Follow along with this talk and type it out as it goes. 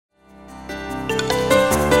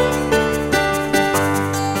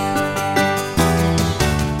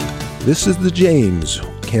This is the James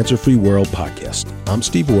Cancer-Free World podcast. I'm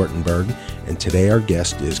Steve Wartenberg, and today our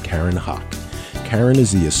guest is Karen Hock. Karen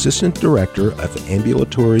is the Assistant Director of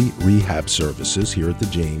Ambulatory Rehab Services here at the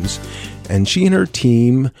James, and she and her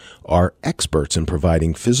team are experts in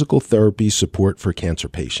providing physical therapy support for cancer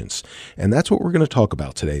patients. And that's what we're going to talk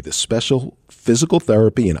about today, the special physical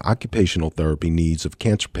therapy and occupational therapy needs of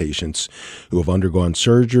cancer patients who have undergone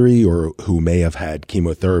surgery or who may have had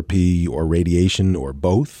chemotherapy or radiation or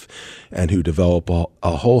both, and who develop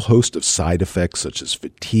a whole host of side effects such as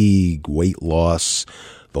fatigue, weight loss,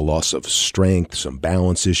 the loss of strength, some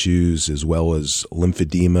balance issues, as well as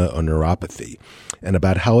lymphedema or neuropathy, and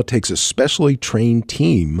about how it takes a specially trained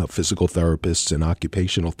team of physical therapists and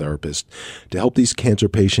occupational therapists to help these cancer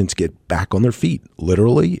patients get back on their feet,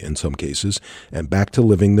 literally in some cases, and back to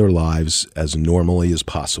living their lives as normally as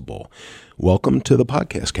possible. Welcome to the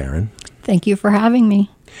podcast, Karen. Thank you for having me.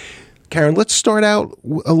 Karen, let's start out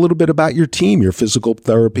a little bit about your team, your physical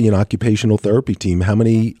therapy and occupational therapy team. How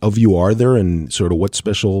many of you are there, and sort of what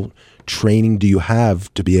special training do you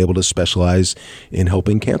have to be able to specialize in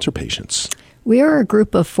helping cancer patients? We are a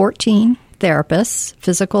group of 14 therapists,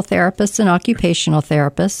 physical therapists and occupational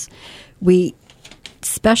therapists. We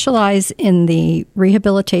specialize in the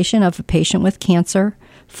rehabilitation of a patient with cancer,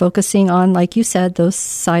 focusing on, like you said, those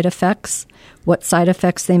side effects, what side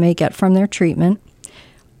effects they may get from their treatment.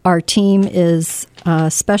 Our team is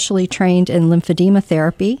specially trained in lymphedema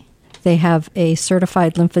therapy. They have a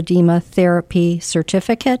certified lymphedema therapy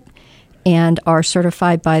certificate and are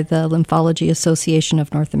certified by the Lymphology Association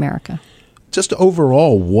of North America. Just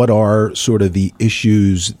overall, what are sort of the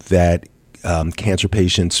issues that cancer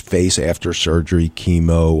patients face after surgery,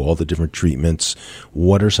 chemo, all the different treatments?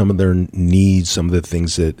 What are some of their needs, some of the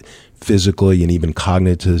things that physically and even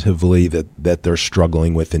cognitively that they're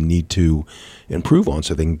struggling with and need to improve on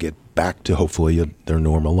so they can get back to hopefully their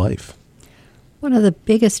normal life? One of the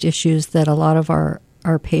biggest issues that a lot of our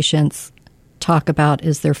patients talk about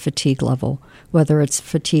is their fatigue level, whether it's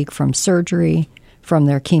fatigue from surgery, from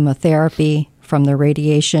their chemotherapy, from their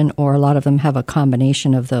radiation, or a lot of them have a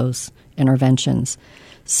combination of those interventions.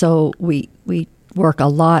 So we work a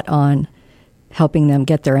lot on helping them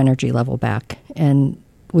get their energy level back. And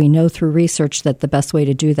we know through research that the best way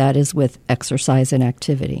to do that is with exercise and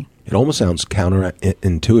activity. It almost sounds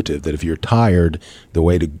counterintuitive that if you're tired, the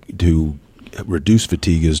way to reduce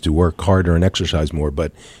fatigue is to work harder and exercise more,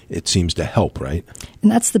 but it seems to help, right?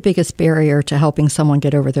 And that's the biggest barrier to helping someone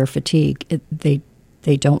get over their fatigue.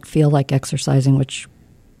 They don't feel like exercising, which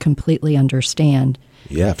completely understand.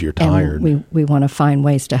 Yeah, if you're tired. And we want to find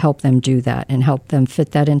ways to help them do that and help them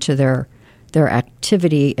fit that into their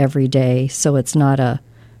activity every day so it's not a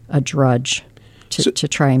drudge to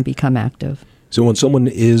try and become active. So when someone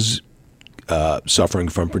is suffering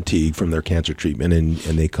from fatigue from their cancer treatment and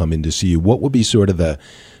they come in to see you, what would be sort of the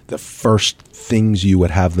first things you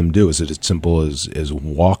would have them do? Is it as simple as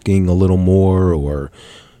walking a little more, or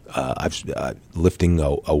lifting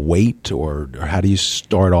a weight, or how do you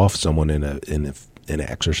start off someone in an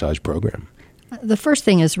exercise program? The first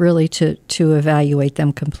thing is really to evaluate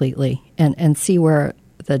them completely and see where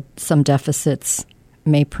some deficits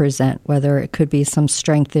may present, whether it could be some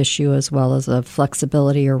strength issue as well as a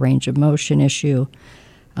flexibility or range of motion issue.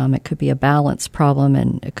 It could be a balance problem,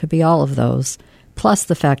 and it could be all of those, plus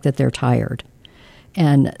the fact that they're tired.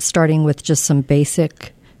 And starting with just some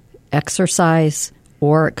basic exercise,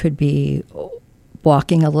 or it could be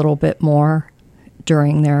walking a little bit more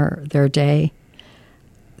during their day.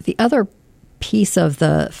 The other piece of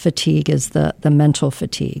the fatigue is the mental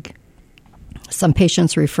fatigue. Some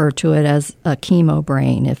patients refer to it as a chemo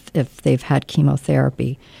brain if they've had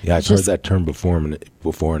chemotherapy. Yeah, I've heard that term before,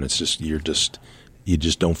 and it's just you just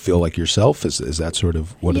don't feel like yourself. Is that sort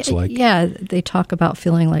of what it's like? Yeah, they talk about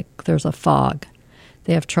feeling like there's a fog.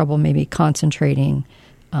 They have trouble maybe concentrating.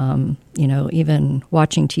 Even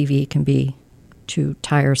watching TV can be too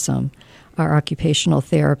tiresome. Our occupational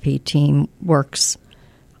therapy team works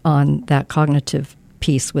on that cognitive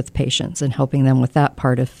piece with patients and helping them with that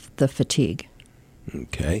part of the fatigue.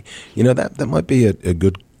 Okay. That might be a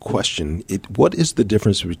good question. What is the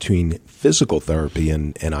difference between physical therapy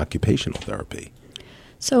and occupational therapy?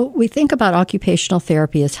 So we think about occupational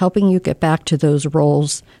therapy as helping you get back to those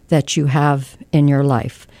roles that you have in your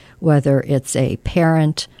life, whether it's a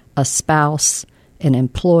parent, a spouse, an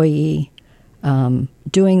employee,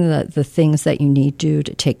 doing the things that you need to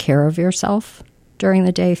take care of yourself during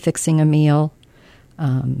the day, fixing a meal,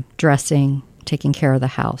 dressing, taking care of the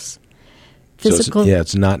house. Physical. So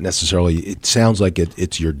it's not necessarily, it sounds like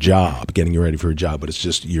it's your job, getting you ready for a job, but it's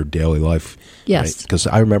just your daily life. Yes. Because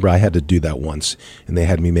I remember I had to do that once, and they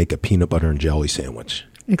had me make a peanut butter and jelly sandwich.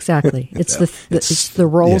 Exactly. It's it's the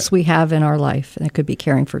roles we have in our life. And it could be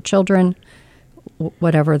caring for children,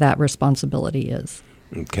 whatever that responsibility is.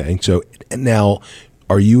 Okay. So now,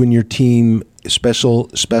 are you and your team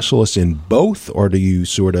specialists in both, or do you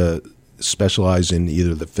sort of specialize in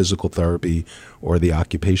either the physical therapy or the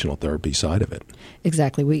occupational therapy side of it?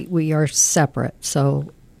 Exactly. We are separate.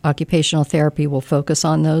 So occupational therapy will focus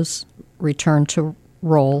on those return to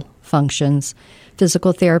role functions.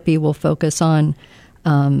 Physical therapy will focus on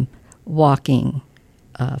walking,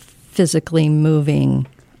 physically moving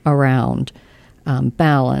around,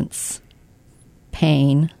 balance,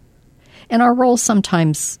 pain. And our roles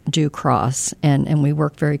sometimes do cross, and we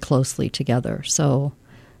work very closely together. So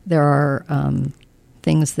there are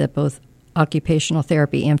things that both occupational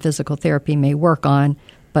therapy and physical therapy may work on,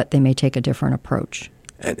 but they may take a different approach.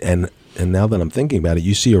 And now that I'm thinking about it,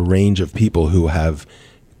 you see a range of people who have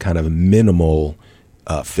kind of minimal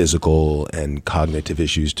physical and cognitive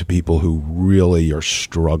issues to people who really are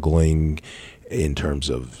struggling in terms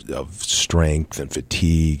of strength and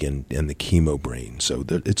fatigue and the chemo brain. So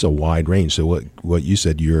it's a wide range. So what you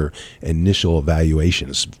said, your initial evaluation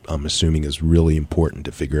is, I'm assuming, is really important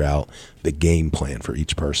to figure out the game plan for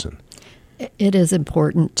each person. It is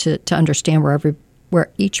important to understand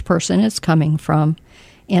where each person is coming from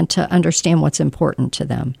and to understand what's important to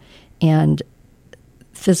them. And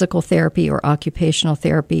physical therapy or occupational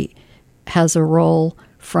therapy has a role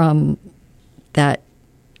from that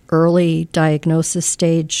early diagnosis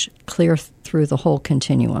stage clear through the whole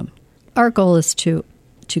continuum. Our goal is to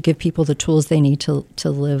give people the tools they need to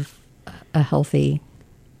live a healthy,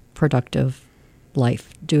 productive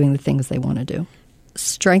life, doing the things they want to do.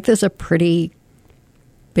 Strength is a pretty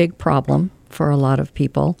big problem for a lot of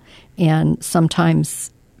people, and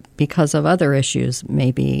sometimes because of other issues,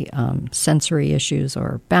 maybe sensory issues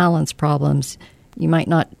or balance problems, you might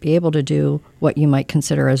not be able to do what you might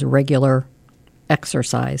consider as regular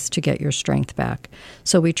exercise to get your strength back.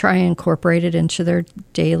 So we try and incorporate it into their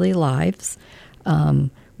daily lives.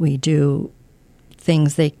 We do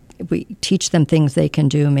things we teach them things they can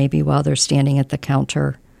do maybe while they're standing at the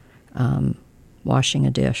counter washing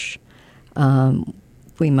a dish.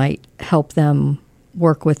 We might help them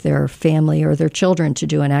work with their family or their children to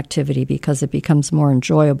do an activity because it becomes more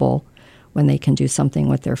enjoyable when they can do something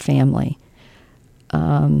with their family.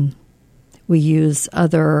 We use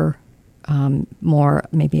other more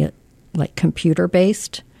maybe like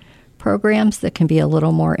computer-based programs that can be a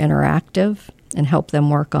little more interactive and help them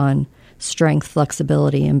work on strength,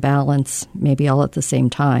 flexibility, and balance maybe all at the same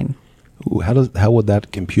time. Ooh, how would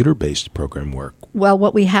that computer-based program work? Well,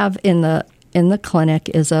 what we have in the clinic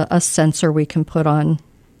is a sensor we can put on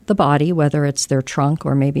the body, whether it's their trunk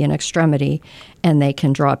or maybe an extremity, and they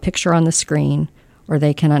can draw a picture on the screen or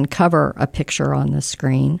they can uncover a picture on the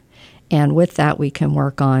screen. And with that, we can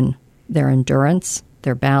work on their endurance,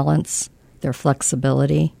 their balance, their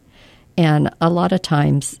flexibility. And a lot of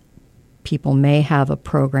times people may have a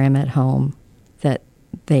program at home that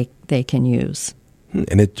they can use.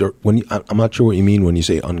 And I'm not sure what you mean when you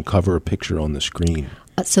say uncover a picture on the screen.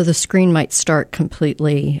 So the screen might start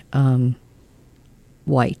completely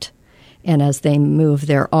white. And as they move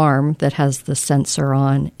their arm that has the sensor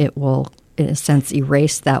on, it will, in a sense,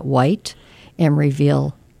 erase that white and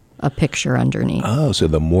reveal a picture underneath. Oh, so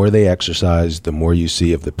the more they exercise, the more you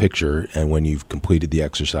see of the picture. And when you've completed the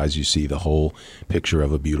exercise, you see the whole picture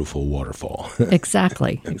of a beautiful waterfall.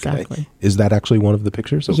 Exactly, Okay. exactly. Is that actually one of the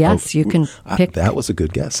pictures? Yes, you can pick. That was a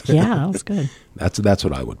good guess. Yeah, that was good. That's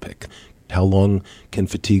what I would pick. How long can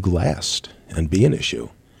fatigue last and be an issue?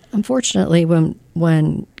 Unfortunately,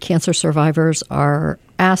 when cancer survivors are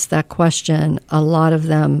asked that question, a lot of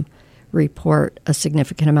them report a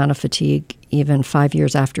significant amount of fatigue even 5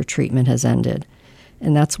 years after treatment has ended.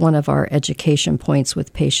 And that's one of our education points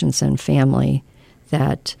with patients and family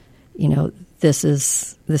that,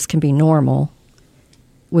 this can be normal.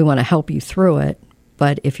 We want to help you through it.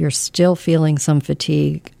 But if you're still feeling some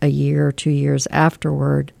fatigue a year or 2 years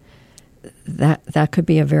afterward, that could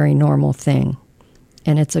be a very normal thing.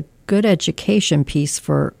 And it's a good education piece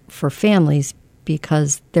for families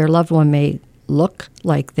because their loved one may look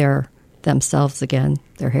like they're themselves again.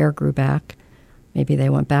 Their hair grew back. Maybe they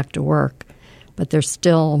went back to work. But they're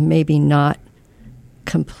still maybe not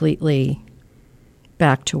completely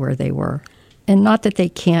back to where they were. And not that they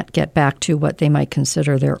can't get back to what they might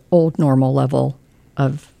consider their old normal level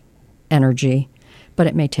of energy, but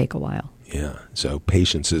it may take a while. Yeah. So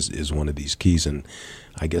patience is one of these keys. And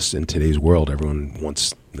I guess in today's world, everyone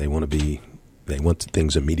wants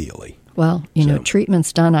things immediately. Well,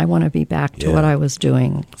 treatment's done. I want to be back to what I was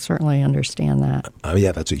doing. Certainly understand that.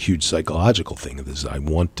 Yeah, that's a huge psychological thing. I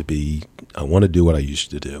want to do what I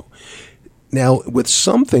used to do. Now, with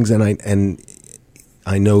some things, and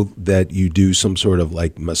I know that you do some sort of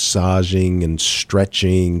like massaging and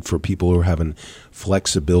stretching for people who are having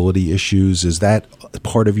flexibility issues. Is that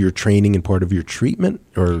part of your training and part of your treatment,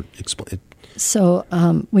 or explain? So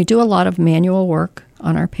we do a lot of manual work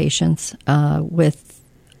on our patients with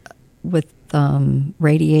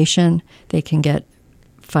radiation. They can get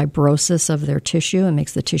fibrosis of their tissue. It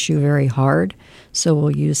makes the tissue very hard. So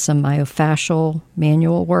we'll use some myofascial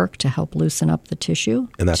manual work to help loosen up the tissue.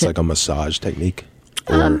 And that's like a massage technique?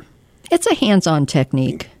 It's a hands-on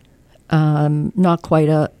technique, not quite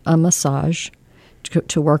a massage,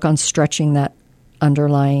 to work on stretching that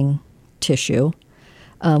underlying tissue.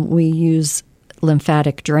 We use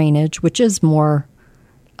lymphatic drainage, which is more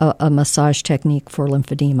a massage technique for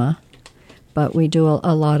lymphedema, but we do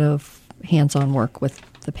a lot of hands-on work with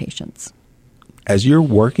the patients. As you're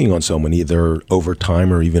working on someone, either over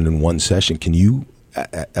time or even in one session, can you,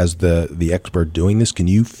 as the expert doing this, can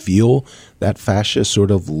you feel that fascia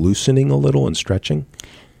sort of loosening a little and stretching?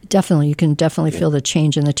 Definitely. You can definitely feel the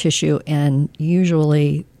change in the tissue, and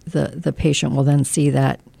usually the patient will then see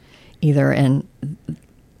that either in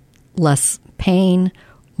less pain,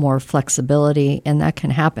 more flexibility, and that can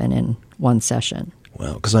happen in one session.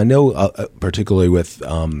 Well, because I know particularly with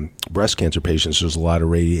breast cancer patients, there's a lot of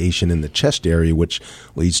radiation in the chest area, which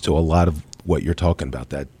leads to a lot of what you're talking about,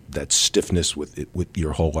 that stiffness with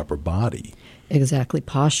your whole upper body. Exactly.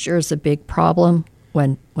 Posture is a big problem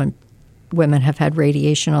when women have had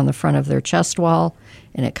radiation on the front of their chest wall,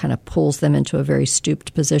 and it kind of pulls them into a very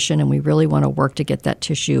stooped position, and we really want to work to get that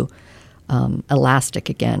tissue elastic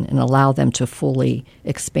again and allow them to fully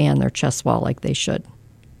expand their chest wall like they should.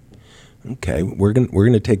 Okay, we're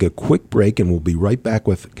going to take a quick break, and we'll be right back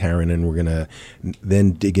with Karen, and we're going to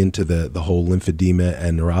then dig into the whole lymphedema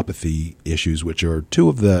and neuropathy issues, which are two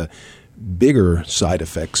of the bigger side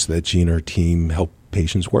effects that she and her team help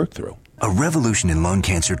patients work through. A revolution in lung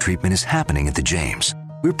cancer treatment is happening at the James.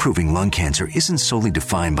 We're proving lung cancer isn't solely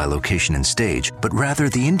defined by location and stage, but rather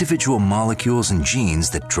the individual molecules and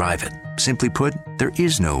genes that drive it. Simply put, there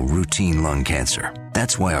is no routine lung cancer.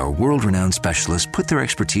 That's why our world-renowned specialists put their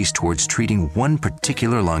expertise towards treating one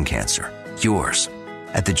particular lung cancer, yours.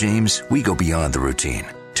 At the James, we go beyond the routine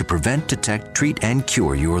to prevent, detect, treat, and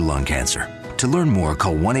cure your lung cancer. To learn more,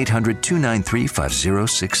 call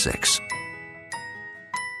 1-800-293-5066.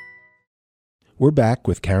 We're back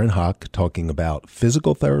with Karen Hock talking about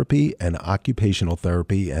physical therapy and occupational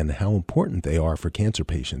therapy and how important they are for cancer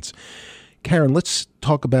patients. Karen, let's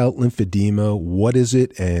talk about lymphedema. What is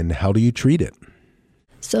it and how do you treat it?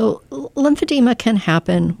 So lymphedema can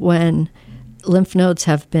happen when lymph nodes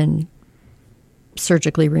have been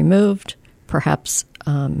surgically removed, perhaps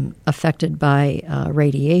affected by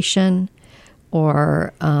radiation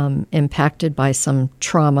or impacted by some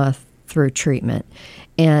trauma through treatment.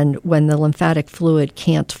 And when the lymphatic fluid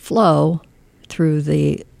can't flow through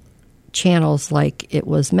the channels like it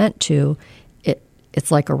was meant to,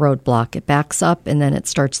 it's like a roadblock. It backs up and then it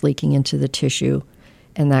starts leaking into the tissue,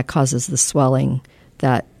 and that causes the swelling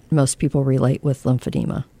that most people relate with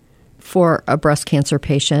lymphedema. For a breast cancer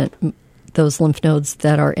patient, those lymph nodes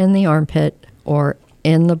that are in the armpit or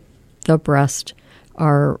in the breast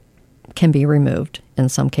can be removed in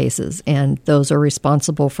some cases, and those are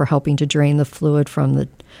responsible for helping to drain the fluid from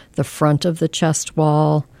the front of the chest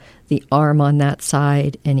wall, the arm on that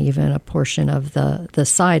side, and even a portion of the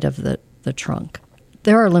side of the trunk.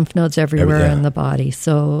 There are lymph nodes everywhere in the body,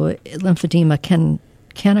 so lymphedema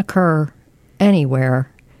can occur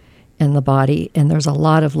anywhere in the body, and there's a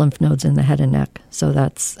lot of lymph nodes in the head and neck, so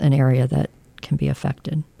that's an area that can be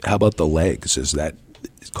affected. How about the legs? Does that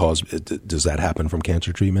happen from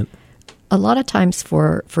cancer treatment? A lot of times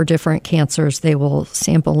for different cancers, they will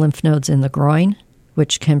sample lymph nodes in the groin,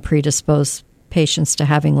 which can predispose patients to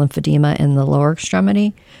having lymphedema in the lower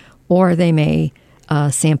extremity, or they may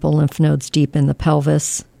sample lymph nodes deep in the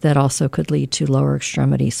pelvis that also could lead to lower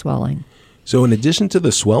extremity swelling. So in addition to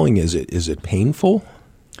the swelling, is it painful?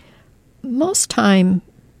 Most time,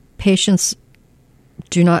 patients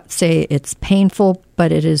do not say it's painful,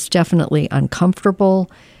 but it is definitely uncomfortable.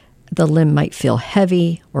 The limb might feel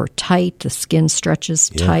heavy or tight. The skin stretches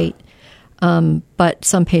tight. But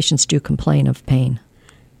some patients do complain of pain.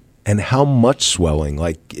 And how much swelling?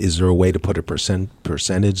 Like, is there a way to put a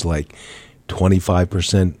percentage, like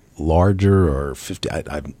 25% larger or 50?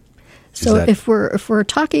 If we're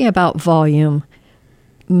talking about volume,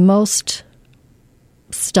 most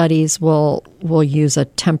studies will use a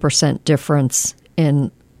 10% difference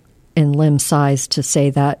in in limb size to say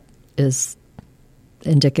that is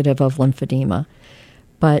indicative of lymphedema.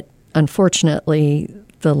 But unfortunately,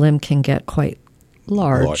 the limb can get quite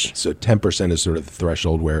large. So 10% is sort of the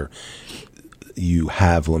threshold where you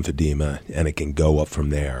have lymphedema, and it can go up from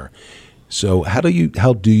there. So how do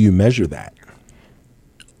you measure that?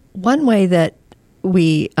 One way that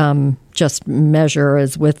we just measure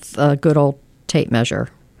is with a good old tape measure,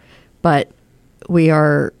 but we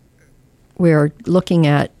are looking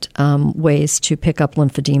at ways to pick up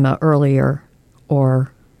lymphedema earlier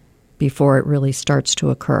or before it really starts to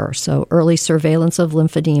occur. So early surveillance of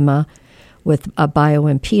lymphedema with a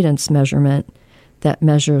bioimpedance measurement that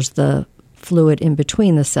measures the fluid in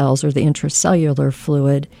between the cells, or the intracellular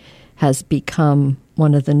fluid, has become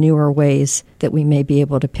one of the newer ways that we may be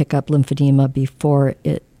able to pick up lymphedema before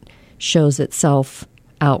it shows itself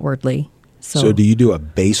outwardly. So do you do a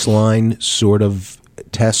baseline sort of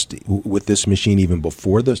test with this machine even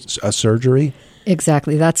before the surgery?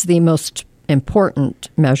 Exactly. That's the most important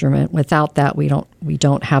measurement. Without that, we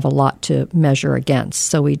don't have a lot to measure against.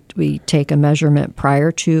 So we take a measurement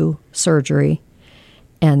prior to surgery,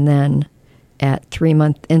 and then at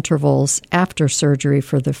 3-month intervals after surgery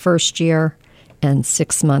for the first year, and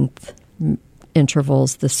 6-month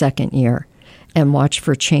intervals the second year, and watch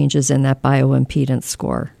for changes in that bioimpedance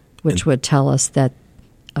score, which would tell us that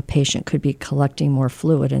a patient could be collecting more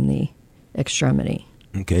fluid in the extremity.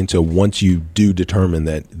 Okay, and so once you do determine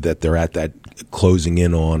that they're at that closing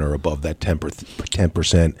in on or above that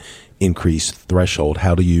 10% increase threshold,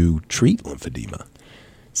 how do you treat lymphedema?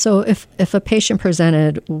 So if a patient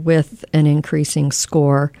presented with an increasing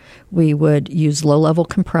score, we would use low-level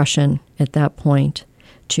compression at that point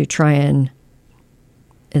to try and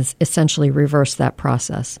essentially reverse that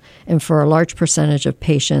process. And for a large percentage of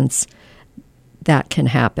patients, that can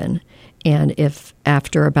happen. And if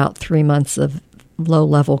after about 3 months of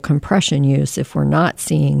low-level compression use, if we're not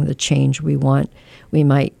seeing the change we want, we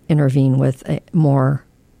might intervene with a more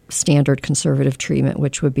standard conservative treatment,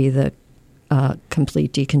 which would be the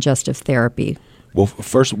complete decongestive therapy. Well,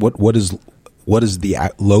 first, what is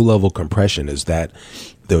the low-level compression? Is that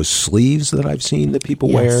those sleeves that I've seen that people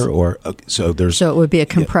wear, or so it would be a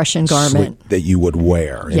compression garment that you would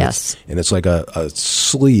wear? And yes, it's like a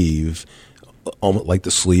sleeve, almost like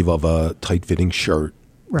the sleeve of a tight-fitting shirt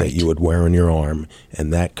that you would wear on your arm.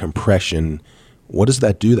 And that compression, what does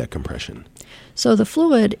that do? That compression. So the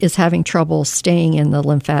fluid is having trouble staying in the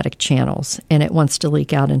lymphatic channels, and it wants to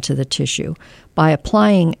leak out into the tissue. By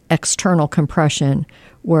applying external compression,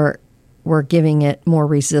 we're giving it more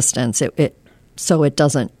resistance. So it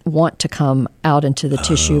doesn't want to come out into the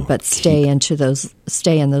tissue, but stay in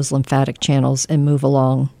those lymphatic channels and move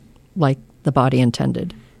along like the body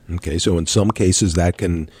intended. Okay, so in some cases that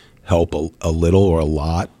can help a little or a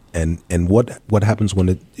lot. And what happens when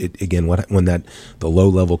the low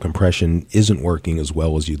level compression isn't working as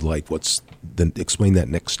well as you'd like? Explain that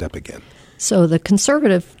next step again. So the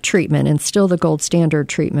conservative treatment, and still the gold standard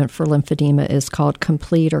treatment for lymphedema, is called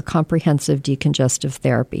complete or comprehensive decongestive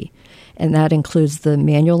therapy. And that includes the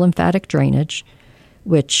manual lymphatic drainage,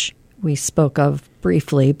 which we spoke of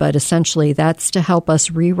briefly, but essentially that's to help us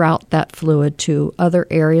reroute that fluid to other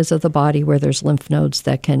areas of the body where there's lymph nodes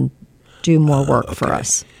that can do more work for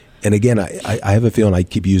us. And again, I have a feeling I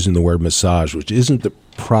keep using the word massage, which isn't the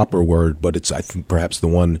proper word, but it's, I think, perhaps the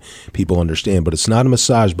one people understand. But it's not a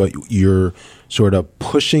massage, but you're sort of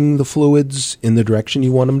pushing the fluids in the direction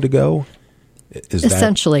you want them to go?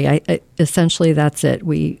 Essentially, essentially that's it.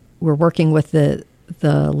 We're working with the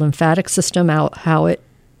lymphatic system out, how it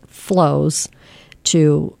flows,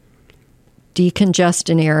 to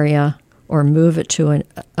decongest an area or move it to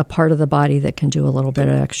a part of the body that can do a little bit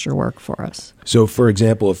of extra work for us. So, for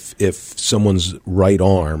example, if someone's right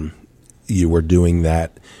arm, you were doing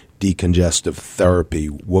that decongestive therapy,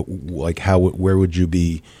 where would you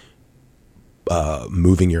be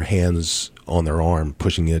moving your hands on their arm,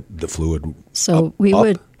 pushing the fluid? So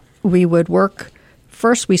up? we would work.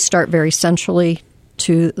 First, we start very centrally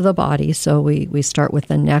to the body. So we start with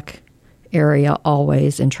the neck area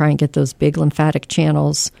always and try and get those big lymphatic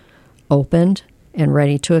channels opened and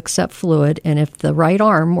ready to accept fluid. And if the right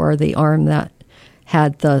arm or the arm that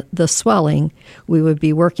had the swelling, we would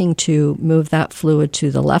be working to move that fluid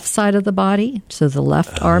to the left side of the body, so the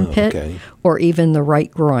left armpit, or even the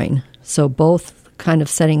right groin. So both kind of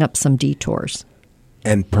setting up some detours.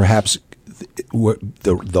 And perhaps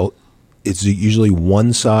it's usually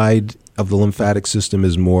one side of the lymphatic system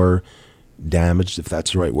is more damaged, if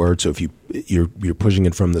that's the right word. So if you're pushing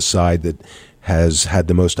it from the side that has had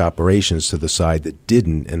the most operations to the side that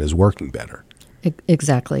didn't and is working better.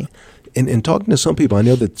 Exactly. In talking to some people, I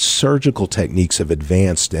know that surgical techniques have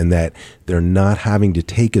advanced and that they're not having to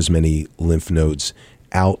take as many lymph nodes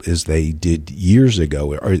out as they did years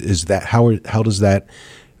ago. Or is that how does that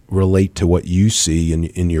relate to what you see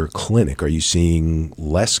in your clinic? Are you seeing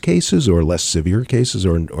less cases or less severe cases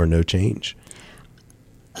or no change?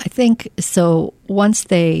 I think so. Once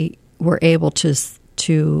they were able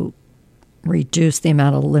to reduce the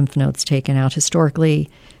amount of lymph nodes taken out, historically,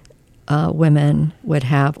 women would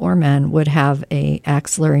have, or men would have, a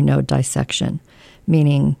axillary node dissection,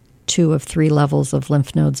 meaning 2 of 3 levels of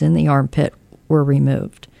lymph nodes in the armpit were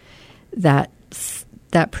removed. That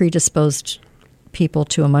predisposed people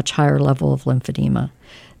to a much higher level of lymphedema.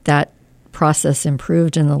 That process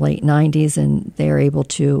improved in the late 90s, and they are able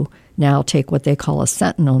to now take what they call a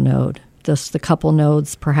sentinel node, the couple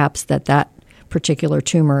nodes perhaps that particular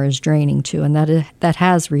tumor is draining to, and that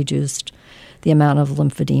has reduced the amount of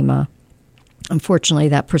lymphedema. Unfortunately,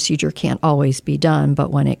 that procedure can't always be done,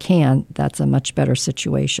 but when it can, that's a much better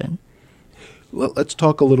situation. Well, let's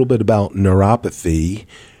talk a little bit about neuropathy.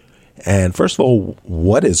 And first of all,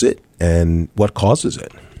 what is it and what causes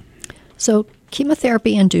it? So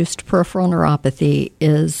chemotherapy-induced peripheral neuropathy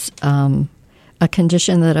is a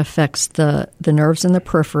condition that affects the nerves in the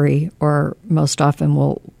periphery, or most often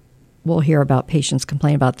we'll hear about patients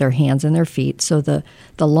complain about their hands and their feet, so the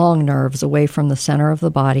long nerves away from the center of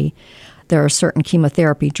the body. There are certain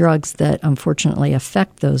chemotherapy drugs that unfortunately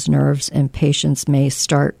affect those nerves, and patients may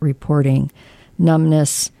start reporting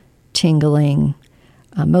numbness, tingling.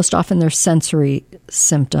 Most often there's sensory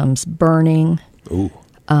symptoms, burning,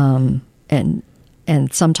 and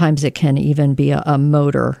sometimes it can even be a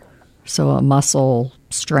motor, so a muscle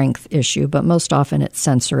strength issue, but most often it's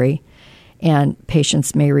sensory. And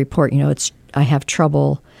patients may report, I have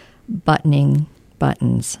trouble buttoning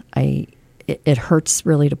buttons. It hurts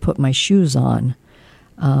really to put my shoes on.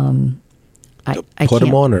 I put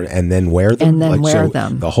them on and then wear them? And then wear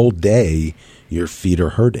them. The whole day, your feet are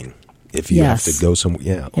hurting if you have to go somewhere.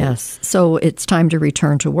 Yeah. Yes. So it's time to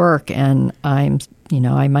return to work, and I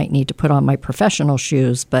might need to put on my professional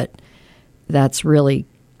shoes, but that's really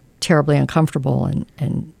terribly uncomfortable,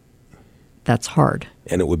 and that's hard.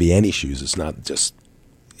 And it would be any shoes. It's not just,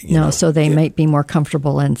 so they might be more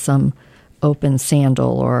comfortable in some open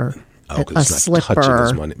sandal or a slipper.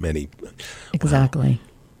 Touching as many. Exactly. Wow.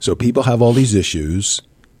 So people have all these issues,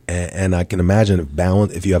 and I can imagine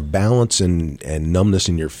if you have balance and numbness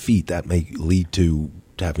in your feet, that may lead to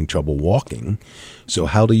having trouble walking. So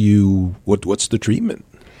how do you? What's the treatment?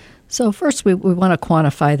 So first, we want to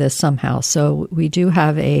quantify this somehow. So we do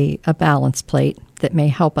have a balance plate that may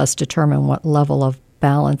help us determine what level of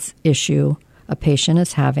balance issue a patient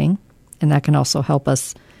is having, and that can also help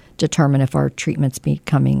us determine if our treatment's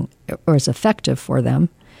becoming or is effective for them.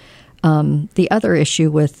 The other issue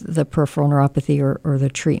with the peripheral neuropathy or the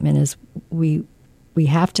treatment is we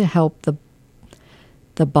have to help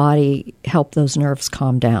the body help those nerves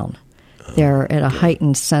calm down. They're at a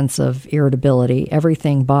heightened sense of irritability.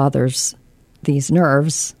 Everything bothers these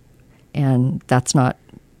nerves, and that's not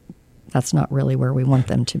really where we want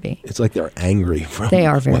them to be. It's like they're angry from they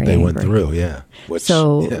are very what they angry. Went through, yeah.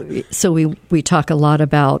 So we talk a lot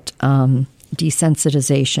about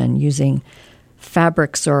desensitization, using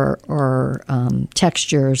fabrics or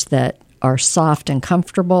textures that are soft and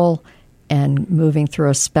comfortable, and moving through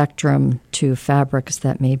a spectrum to fabrics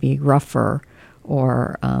that may be rougher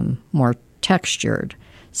or more textured.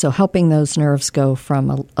 So helping those nerves go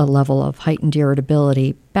from a level of heightened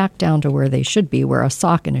irritability back down to where they should be, where a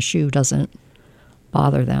sock and a shoe doesn't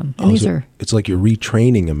bother them. And it's like you're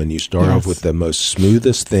retraining them, and you start off with the most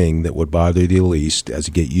smoothest thing that would bother you the least. As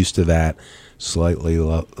you get used to that, slightly,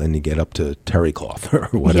 and you get up to terry cloth or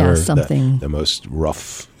whatever the most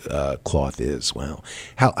rough cloth is. Wow.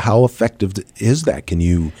 How effective is that? Can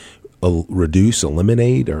you reduce,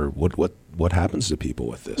 eliminate, or what happens to people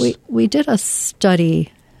with this? We did a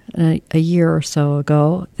study a year or so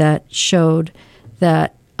ago that showed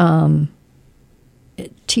that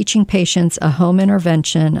teaching patients a home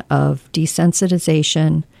intervention of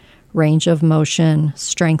desensitization, range of motion,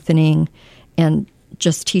 strengthening, and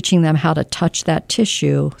just teaching them how to touch that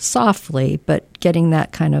tissue softly, but getting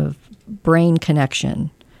that kind of brain connection,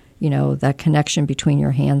 that connection between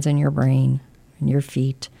your hands and your brain and your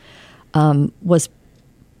feet, was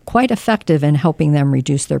quite effective in helping them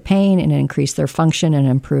reduce their pain and increase their function and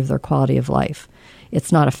improve their quality of life.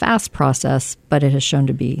 It's not a fast process, but it has shown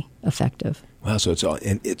to be effective. Wow, so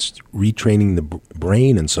it's retraining the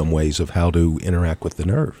brain in some ways of how to interact with the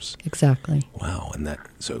nerves. Exactly. Wow,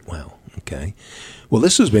 wow, okay. Well,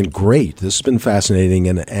 this has been great. This has been fascinating,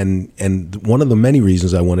 and one of the many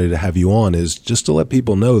reasons I wanted to have you on is just to let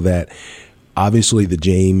people know that obviously the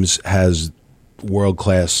James has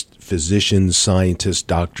world-class physicians, scientists,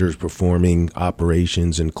 doctors performing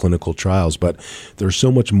operations and clinical trials, but there's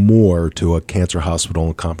so much more to a cancer hospital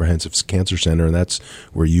and comprehensive cancer center, and that's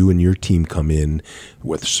where you and your team come in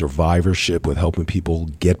with survivorship, with helping people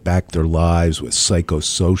get back their lives, with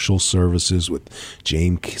psychosocial services, with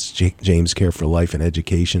James Care for Life and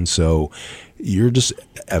Education. So you're just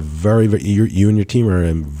you and your team are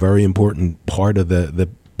a very important part of the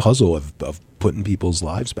puzzle of putting people's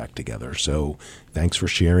lives back together. So thanks for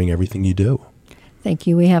sharing everything you do. Thank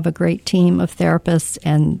you. We have a great team of therapists,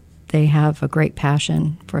 and they have a great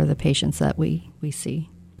passion for the patients that we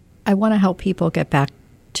see. I want to help people get back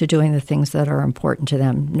to doing the things that are important to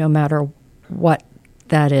them, no matter what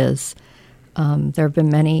that is. There have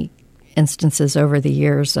been many instances over the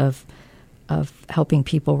years of helping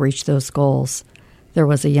people reach those goals. There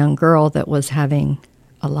was a young girl that was having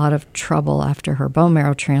a lot of trouble after her bone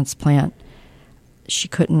marrow transplant. She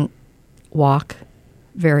couldn't walk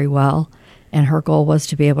very well, and her goal was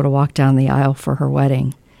to be able to walk down the aisle for her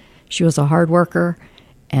wedding. She was a hard worker,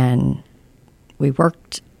 and we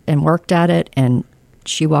worked at it, and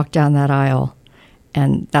she walked down that aisle,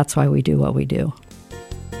 and that's why we do what we do.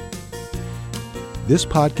 This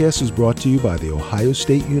podcast is brought to you by the Ohio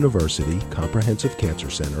State University Comprehensive Cancer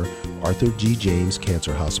Center, Arthur G. James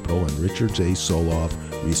Cancer Hospital, and Richard J. Solove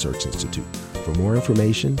Research Institute. For more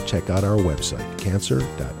information, check out our website,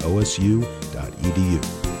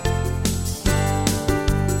 cancer.osu.edu.